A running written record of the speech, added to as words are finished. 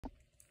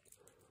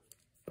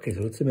Okay,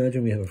 so let's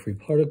imagine we have a free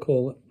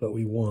particle, but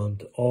we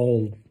want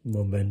all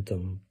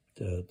momentum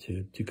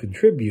to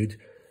contribute.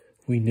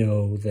 We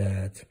know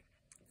that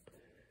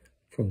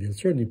from the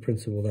uncertainty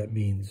principle, that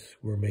means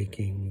we're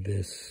making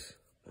this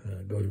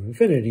go to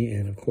infinity,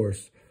 and of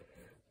course,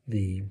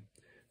 the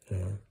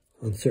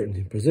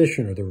uncertainty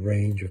position or the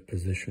range of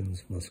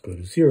positions must go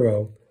to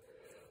 0.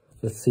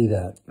 Let's see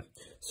that.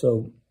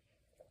 So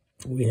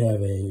we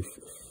have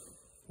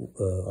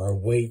our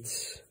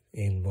weights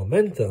in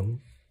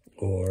momentum,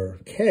 or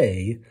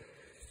K,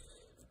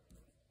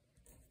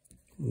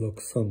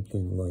 looks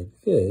something like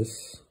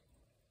this,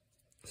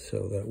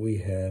 so that we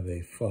have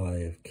a phi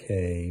of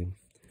K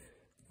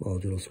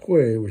modulo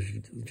squared, which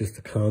is just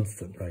a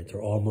constant, right? So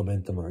all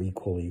momentum are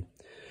equally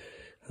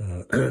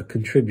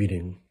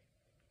contributing.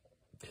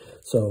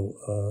 So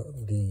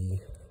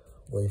the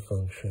wave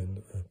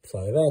function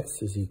psi of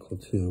x is equal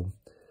to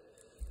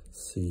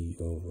c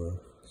over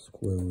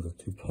square root of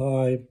 2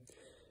 pi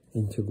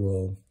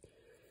integral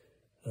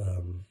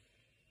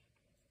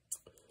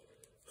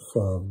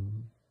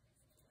from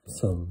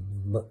some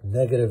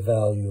negative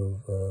value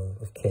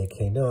of k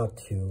naught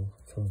to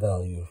some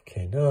value of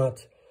k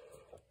naught,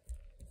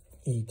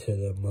 e to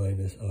the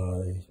minus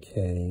I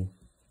k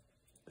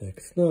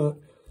x naught,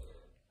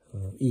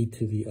 e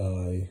to the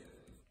I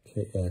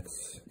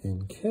kx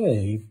in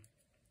k,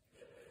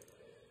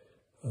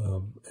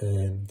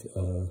 and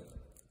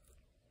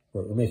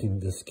we're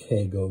making this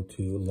k go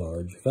to a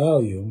large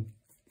value.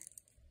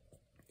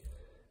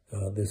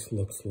 This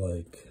looks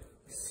like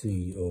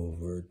c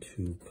over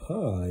 2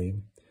 pi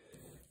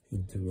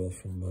integral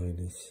from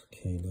minus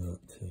k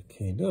naught to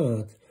k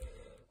naught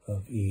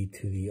of e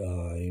to the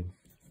I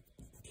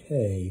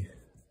k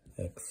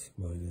x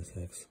minus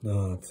x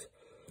naught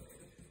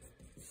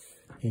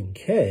in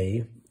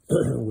k,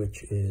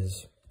 which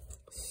is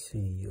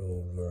c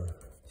over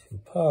 2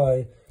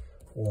 pi,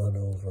 1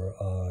 over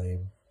I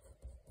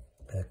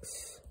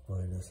x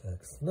minus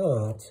x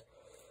naught.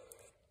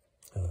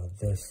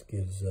 This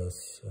gives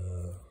us,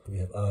 we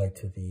have I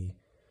to the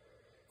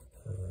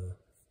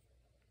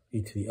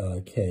e to the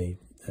I k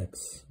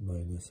x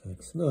minus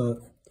x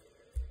naught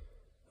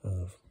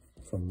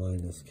from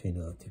minus k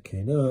naught to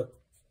k naught.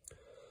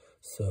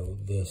 So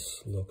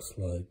this looks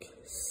like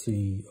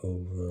c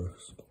over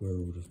square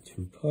root of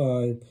 2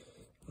 pi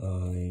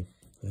I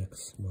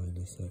x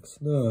minus x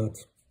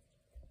naught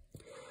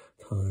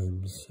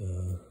times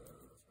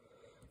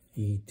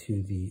e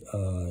to the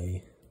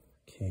I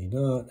k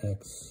naught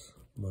x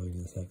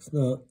minus x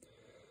naught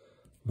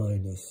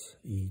minus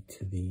e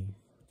to the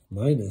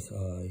minus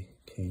I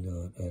k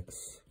naught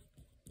x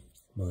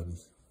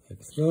minus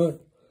x naught.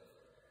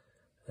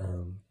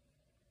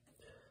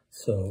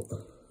 So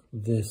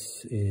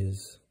this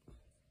is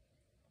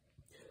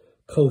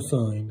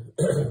cosine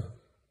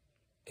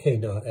k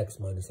naught x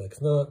minus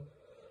x naught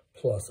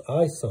plus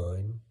I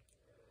sine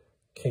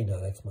k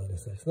naught x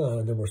minus x naught,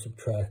 and then we're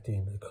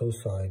subtracting the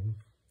cosine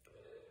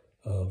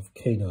of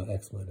k naught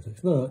x minus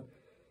x naught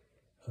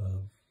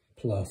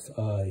plus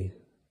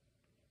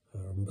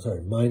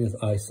minus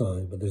I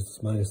sine, but there's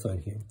this minus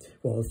sign here.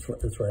 Well,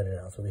 let's write it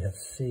out. So we have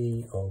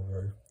c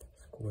over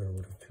square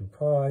root of 2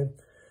 pi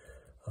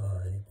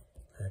I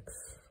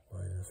x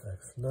minus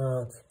x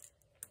naught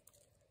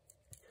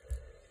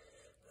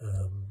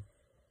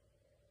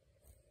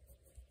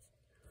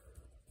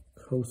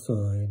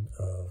cosine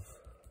of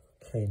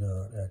k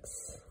naught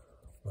x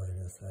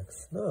minus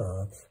x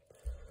naught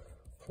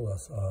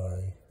plus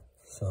I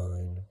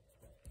sine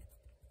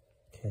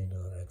k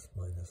naught x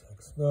minus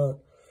x naught.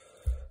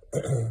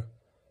 Then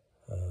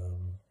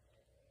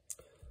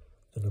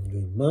I'm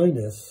doing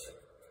minus,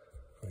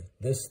 right,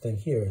 this thing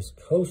here is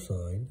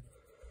cosine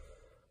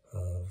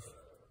of,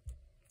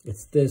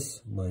 it's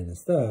this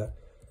minus that,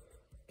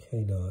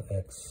 k naught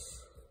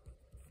x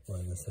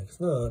minus x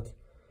naught.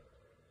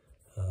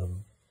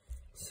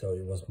 So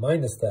it was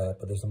minus that,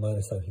 but there's a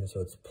minus sign here, so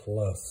it's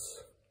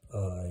plus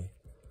I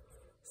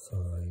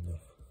sine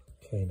of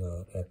k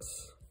naught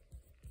x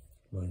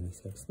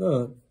minus x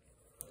naught.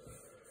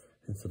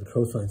 And so the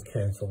cosines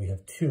cancel. We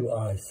have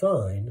 2I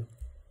sine,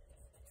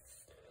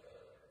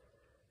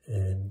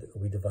 and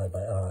we divide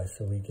by I,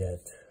 so we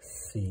get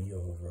c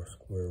over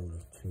square root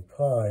of 2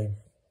 pi,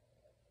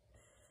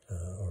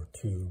 or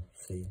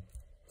 2c.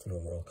 It's an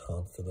overall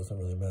constant, doesn't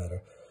really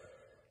matter.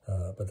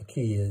 But the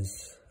key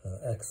is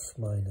x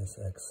minus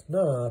x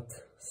naught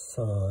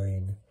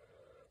sine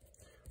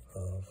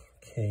of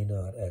k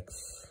naught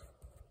x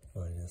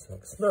minus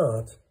x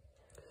naught.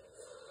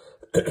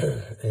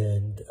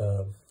 And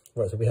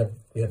right, so we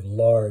have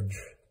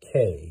large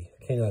k.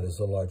 K naught is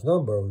a large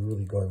number. We're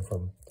really going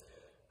from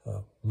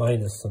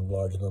minus some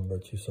large number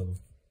to some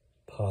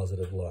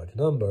positive large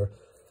number.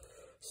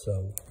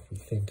 So if we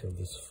think of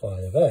this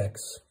phi of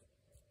x,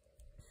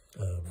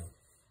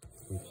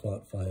 we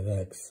plot phi of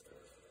x,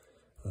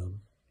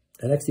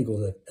 and x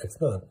equals x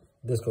naught.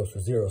 This goes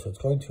to 0, so it's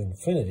going to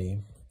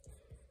infinity.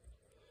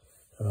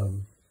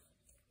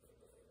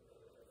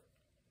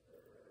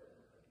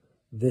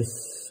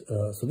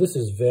 So this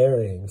is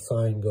varying.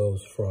 Sine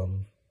goes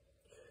from,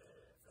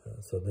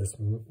 so this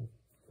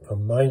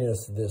from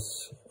minus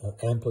this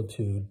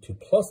amplitude to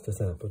plus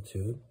this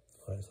amplitude,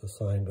 right? So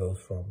sine goes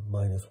from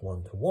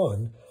 -1 to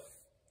 1,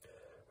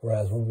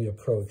 whereas when we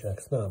approach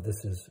x naught,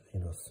 this is,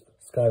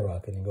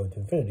 skyrocketing, going to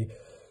infinity.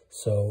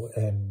 So,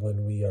 and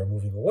when we are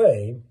moving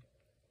away,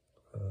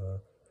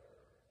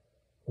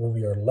 when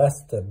we are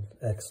less than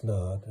x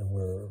naught and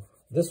we're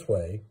this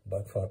way,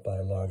 but by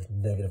a large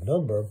negative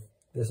number,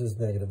 this is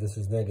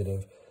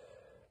negative,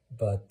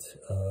 but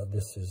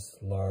this is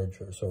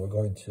larger. So we're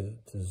going to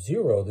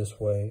 0 this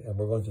way, and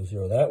we're going to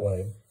 0 that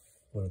way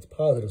when it's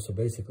positive. So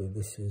basically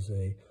this is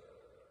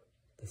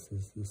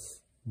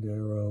this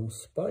narrow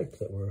spike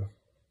that we're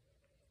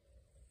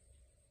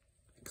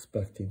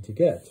expecting to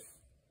get.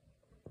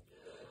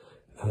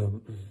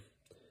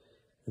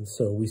 And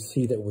so we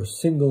see that we're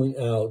singling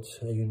out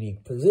a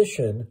unique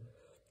position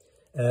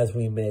as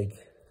we make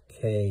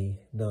k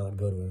not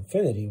go to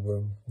infinity.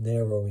 We're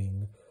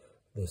narrowing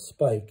this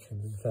spike,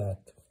 and in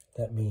fact,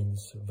 that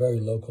means a very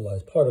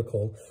localized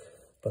particle,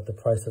 but the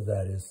price of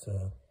that is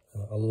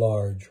a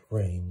large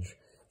range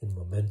in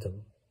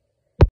momentum.